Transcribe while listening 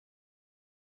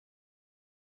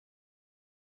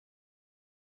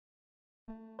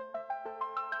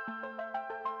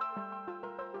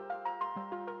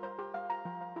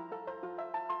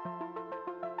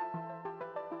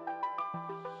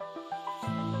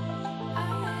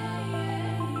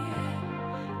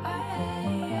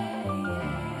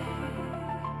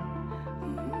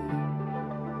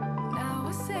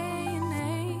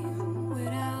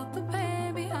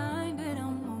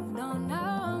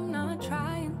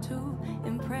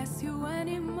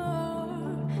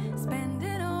anymore.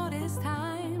 Spending all this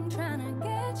time trying to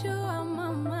get you out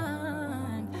my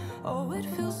mind. Oh, it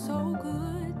feels so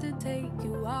good to take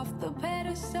you off the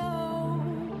pedestal.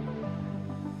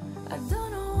 I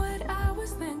don't know what I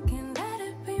was thinking. Let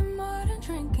it be more than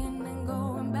drinking and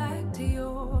going back to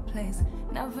your place,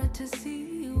 never to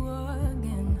see you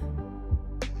again.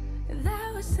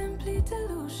 That was simply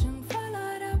delusion,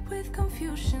 followed up with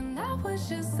confusion. That was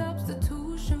just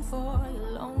substitution for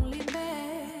your lonely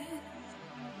bed.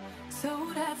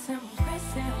 So that's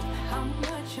impressive, how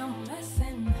much you're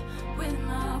messing with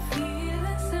my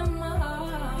feelings in my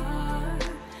heart.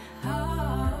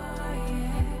 Oh,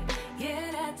 yeah,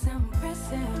 yeah, that's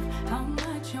impressive, how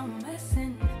much you're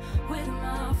messing with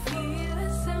my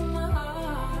feelings in my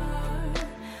heart.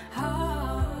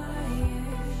 Oh,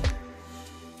 yeah.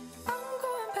 I'm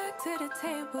going back to the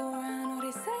table, and all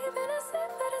they saving us in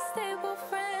for the stable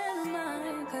friend of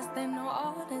mine. Cause they know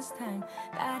all this time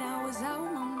that I was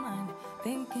out my mind,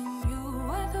 thinking you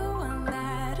were the one,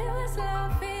 that it was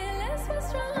love, feelings were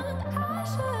strong. I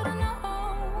should've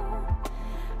known,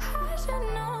 I should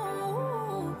know.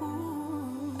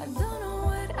 I don't know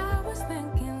what I was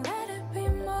thinking. Let it be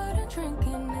more than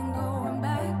drinking and going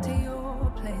back to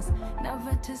your place,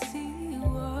 never to see you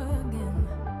again.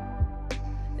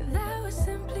 That was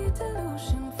simply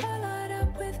delusion, followed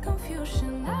up with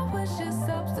confusion. That was just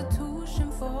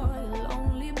substitution for a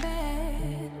lonely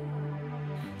bed.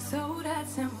 So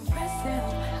that's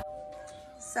impressive.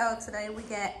 So today we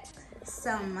got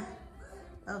some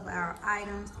of our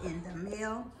items in the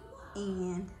mail,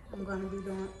 and I'm going to be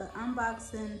doing the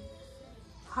unboxing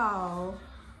haul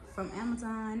from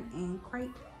Amazon and Crate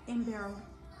and Barrel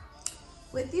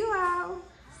with you all.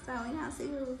 So we're going to see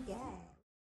what we got.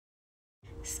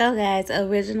 So guys,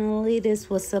 originally this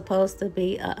was supposed to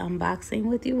be an unboxing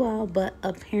with you all, but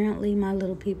apparently my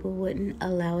little people wouldn't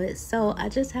allow it. So I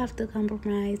just have to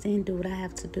compromise and do what I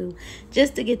have to do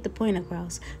just to get the point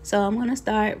across. So I'm going to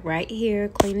start right here,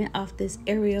 cleaning off this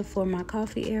area for my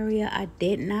coffee area. I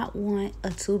did not want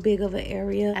a too big of an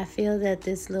area. I feel that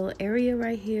this little area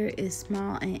right here is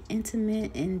small and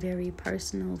intimate and very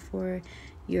personal for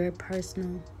your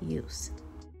personal use.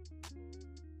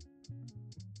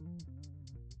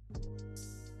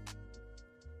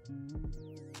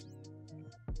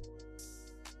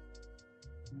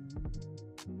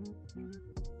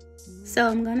 So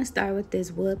I'm going to start with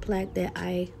this wood plaque that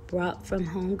I brought from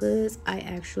Home Goods. I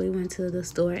actually went to the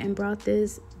store and brought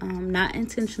this, not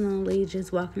intentionally,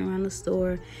 just walking around the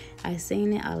store. I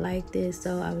seen it, I liked it,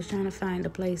 so I was trying to find a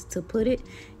place to put it.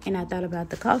 And I thought about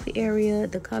the coffee area,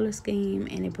 the color scheme,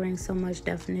 and it brings so much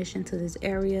definition to this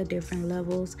area, different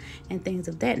levels and things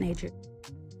of that nature.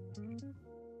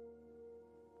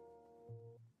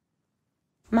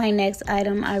 My next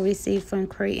item I received from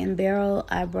Crate and Barrel.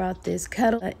 I brought this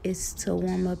kettle. It's to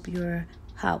warm up your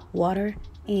hot water,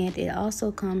 and it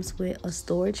also comes with a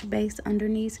storage base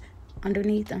underneath,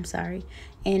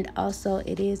 and also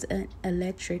it is an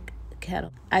electric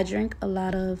kettle. I drink a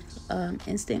lot of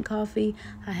instant coffee.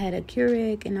 I had a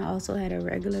Keurig and I also had a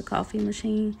regular coffee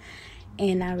machine,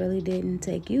 and I really didn't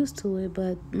take use to it,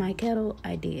 but my kettle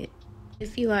I did.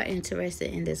 If you are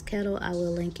interested in this kettle, I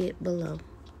will link it below.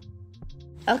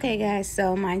 Okay guys,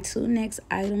 so my two next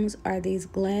items are these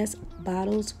glass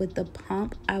bottles with the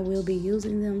pump. I will be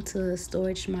using them to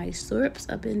storage my syrups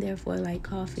up in there for like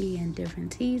coffee and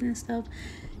different teas and stuff.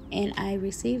 And I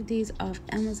received these off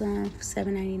Amazon for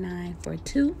 $7.99 for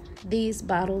two. These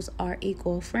bottles are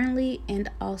eco-friendly,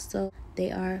 and also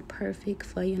they are perfect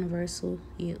for universal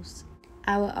use.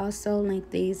 I will also link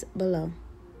these below.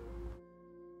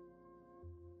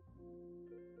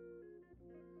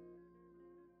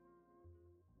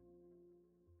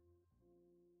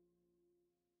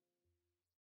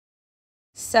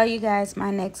 So you guys,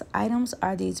 my next items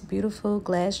are these beautiful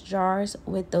glass jars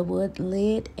with the wood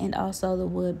lid and also the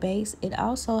wood base. It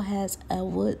also has a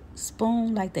wood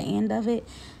spoon, like the end of it,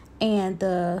 and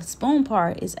the spoon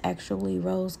part is actually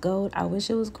rose gold. I wish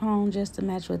it was chrome just to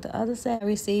match with the other set. I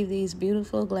received these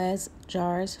beautiful glass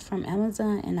jars from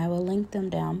Amazon, and I will link them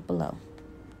down below.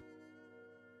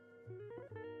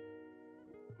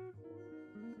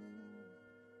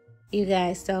 You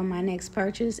guys, so my next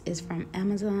purchase is from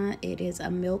Amazon. It is a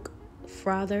milk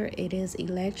frother. It is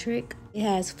electric. It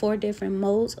has 4 different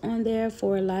modes on there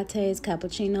for lattes,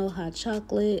 cappuccino, hot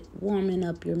chocolate, warming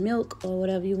up your milk, or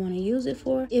whatever you want to use it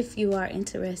for. If you are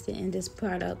interested in this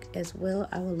product as well,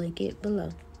 I will link it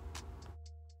below.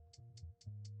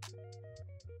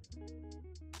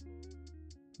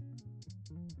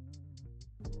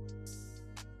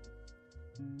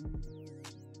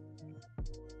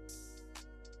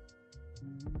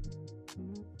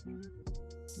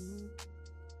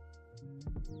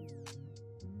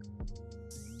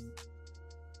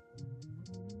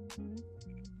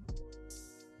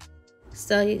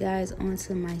 So you guys,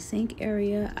 onto my sink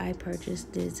area, I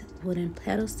purchased this wooden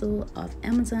pedestal off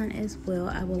Amazon as well.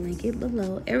 I will link it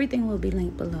below. Everything will be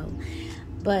linked below.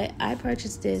 But I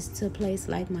purchased this to place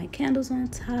like my candles on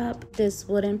top. This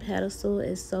wooden pedestal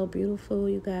is so beautiful,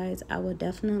 you guys. I will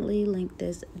definitely link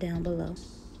this down below.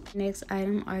 Next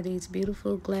item are these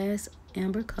beautiful glass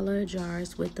amber color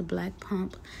jars with the black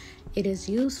pump. It is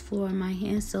used for my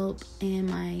hand soap and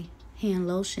my hand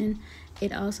lotion.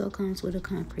 It also comes with a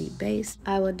concrete base.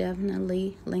 I will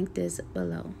definitely link this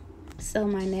below. So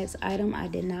my next item I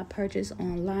did not purchase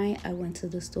online. I went to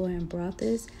the store and brought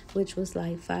this, which was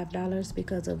like $5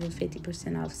 because of a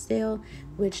 50% off sale,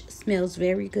 which smells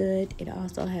very good. It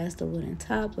also has the wooden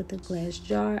top with the glass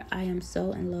jar. I am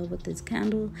so in love with this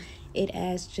candle. It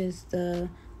adds just the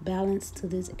balance to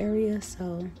this area.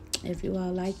 So if you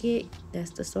all like it,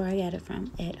 that's the store I got it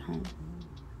from, at home.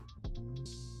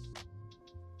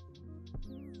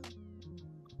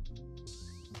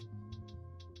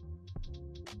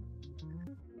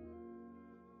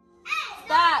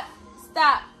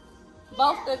 Stop,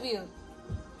 both of you.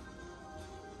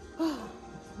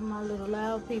 My little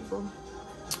loud people.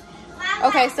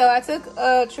 Okay, so I took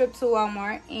a trip to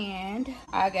Walmart and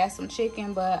I got some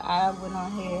chicken, but I went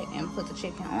on ahead and put the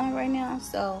chicken on right now.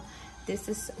 So this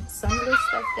is some of the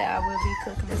stuff that I will be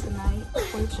cooking tonight,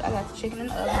 which I got the chicken in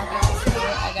the oven.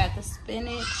 I got the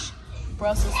spinach,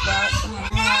 Brussels sprouts, and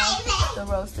I have the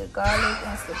roasted garlic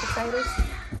and sweet potatoes.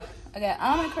 I got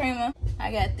almond creamer.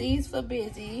 I got these for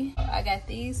busy. I got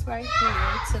these right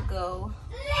here to go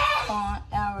on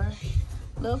our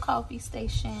little coffee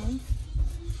station.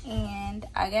 And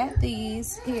I got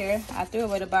these here. I threw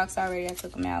away the box already. I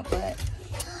took them out, but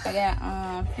I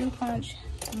got fruit punch,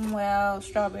 well,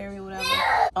 strawberry, whatever.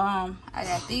 I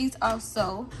got these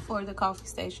also for the coffee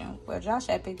station. Well, Josh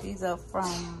had picked these up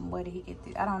from, where did he get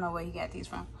these? I don't know where he got these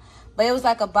from, but it was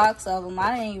like a box of them.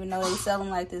 I didn't even know they sell them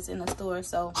like this in the store.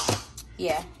 So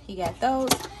yeah, he got those.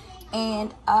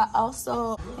 And I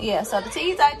also, yeah, so the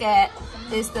teas I got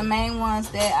is the main ones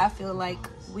that I feel like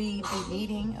we be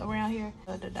needing around here.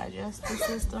 The digestive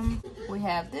system, we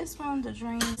have this one, the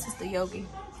dream. This is the Yogi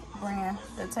brand,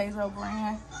 the Tazo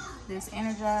brand. This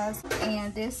Energize,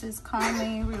 and this is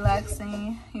calming,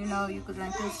 relaxing. You know, you could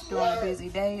drink this during a busy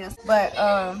day. But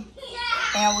and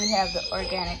we have the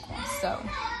organic one, so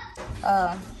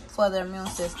for the immune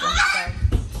system. So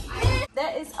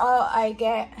that is all I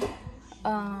got.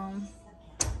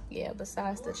 Yeah,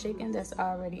 besides the chicken that's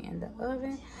already in the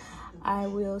oven, I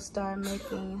will start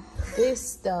making this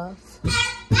stuff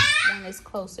when it's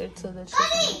closer to the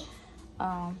chicken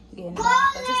getting done,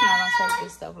 because it's not gonna take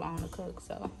this stuff long to cook.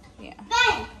 So yeah,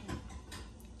 that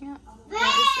is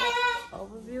the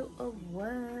overview of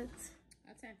what.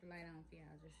 I'll turn the light on for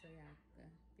y'all just so y'all can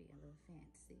be a little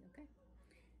fancy.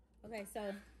 Okay,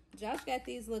 so Josh got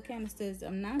these little canisters.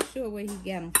 I'm not sure where he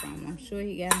got them from. I'm sure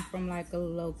he got them from like a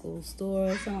local store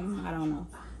or something. I don't know,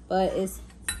 but it's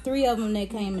 3 of them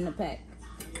that came in the pack.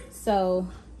 So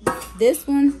this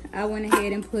one, I went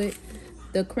ahead and put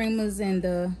the creamers and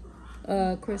the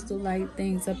crystal light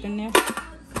things up in there.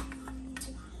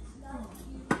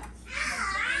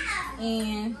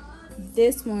 And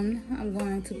this one, I'm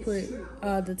going to put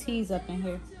the teas up in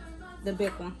here. The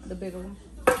bigger one.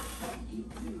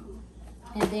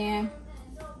 And then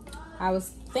I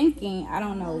was thinking, I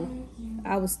don't know,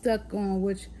 I was stuck on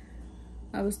which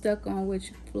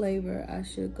flavor I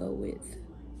should go with.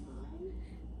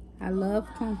 I love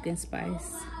pumpkin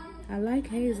spice. I like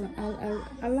hazel.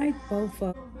 I like both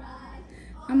of them.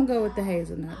 I'm gonna go with the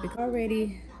hazelnut because I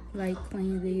already like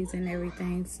clean these and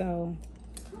everything, so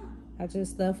I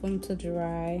just left them to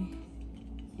dry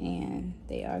and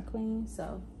they are clean.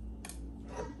 So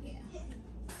yeah,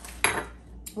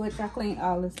 which I cleaned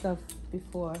all this stuff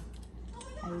before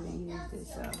I even used it.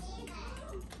 So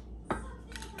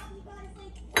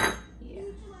yeah.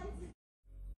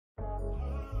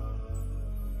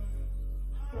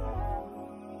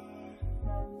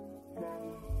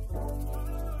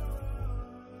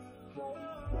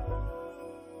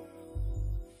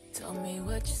 Tell me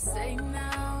what you say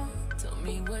now. Tell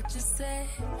me what you said.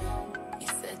 You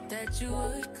said that you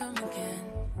would come again.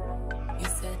 You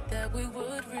said that we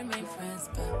would remain friends,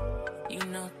 but you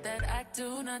know that I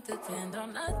do not depend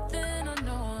on nothing or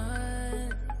no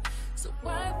one. So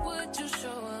why would you show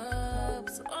up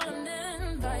so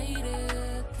uninvited?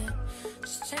 Then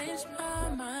just change my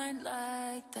mind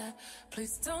like that.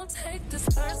 Please don't take this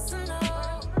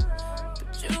personal,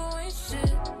 but you ain't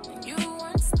shit and you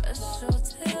weren't special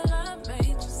till I made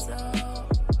you so.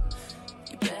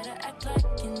 You better act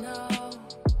like you know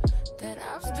that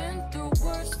I've been through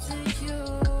worse to you.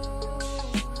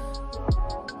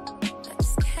 I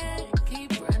just can't keep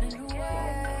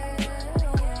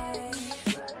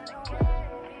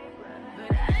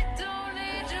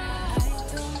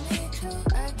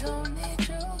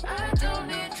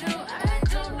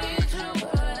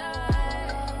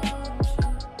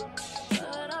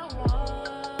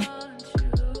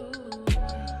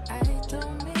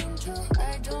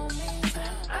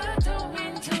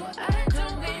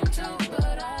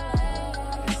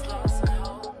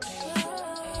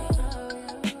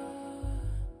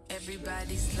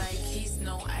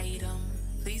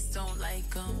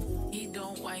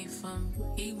wife him,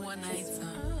 he one night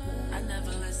him. I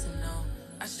never listened, no.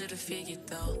 I should've figured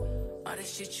though. All the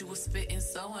shit you was spitting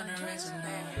so unoriginal.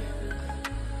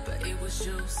 But it was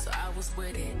you, so I was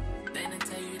with it. Then to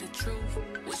tell you the truth,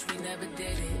 wish we never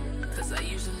did it. Cause I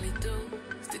usually do,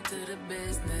 stick to the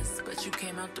business. But you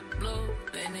came out the blue,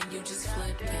 then you just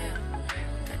flipped it.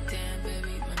 Goddamn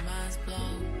baby, my mind's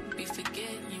blown. Be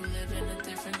forgetting you live in a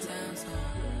different time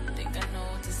zone. Think I know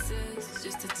what this is,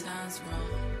 just the time's wrong.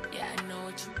 Yeah, I know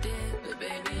what you did, but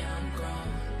baby, I'm grown.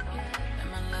 And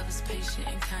my love is patient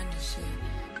and kind of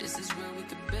shit. This is where we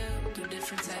could build, do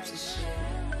different types of shit.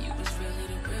 You was really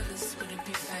the realest, wouldn't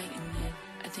be fighting it.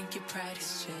 I think your pride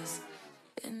is just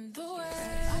in the way.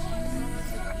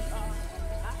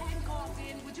 I hadn't called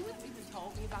in. Would you have even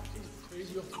told me about this?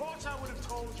 Crazy. Of course I would have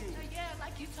told you. Yeah,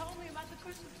 like you told me about the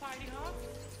Christmas party, huh?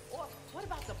 Or what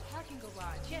about the parking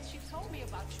garage? Yes, you told me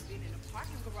about you being in a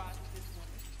parking garage with this woman.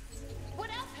 What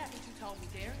else haven't you told me,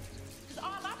 Derek? Because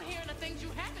all I'm hearing are things you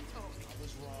haven't told me. I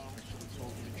was wrong. I should have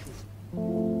told you the truth.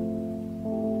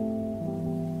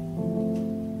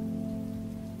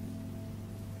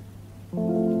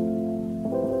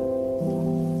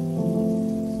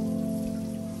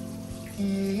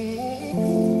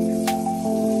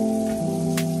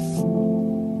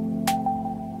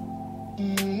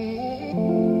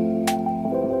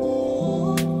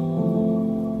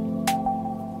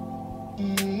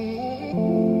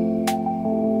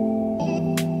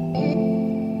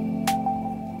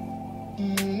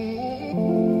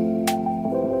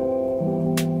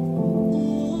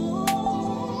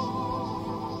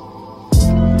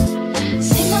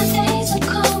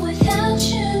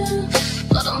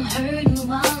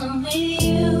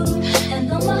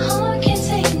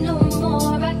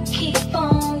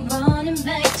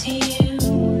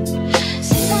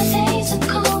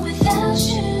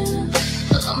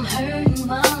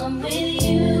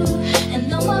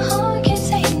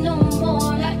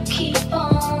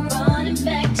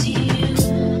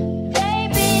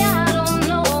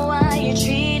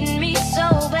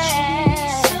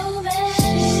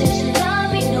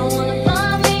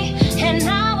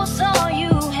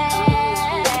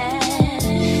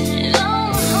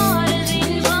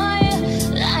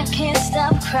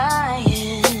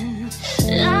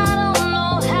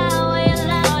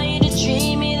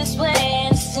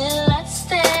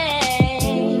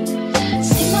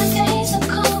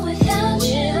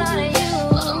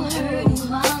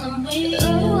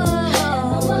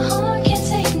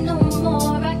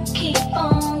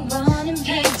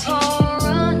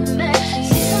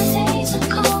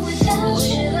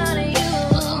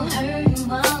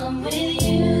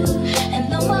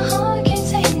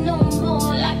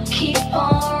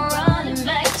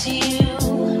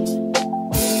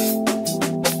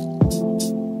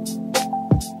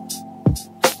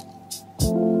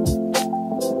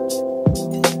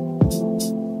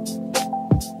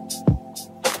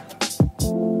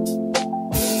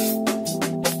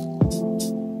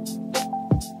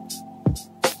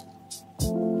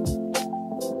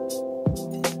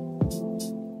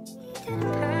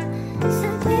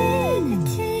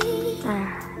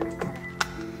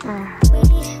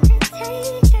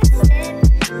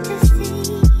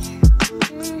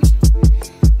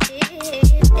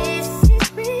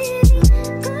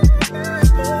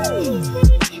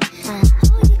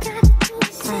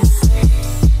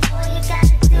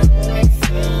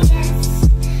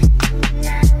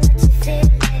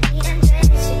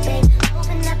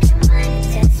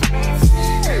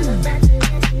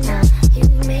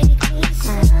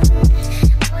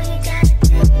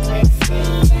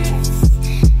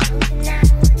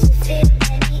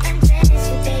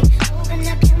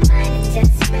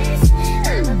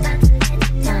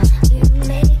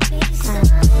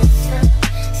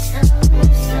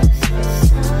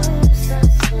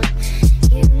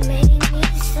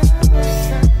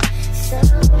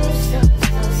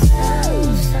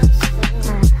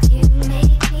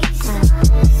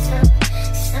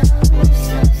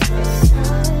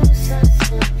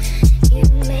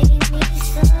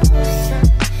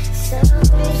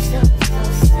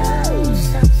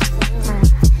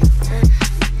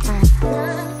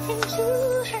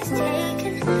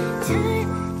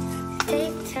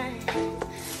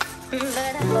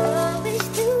 But I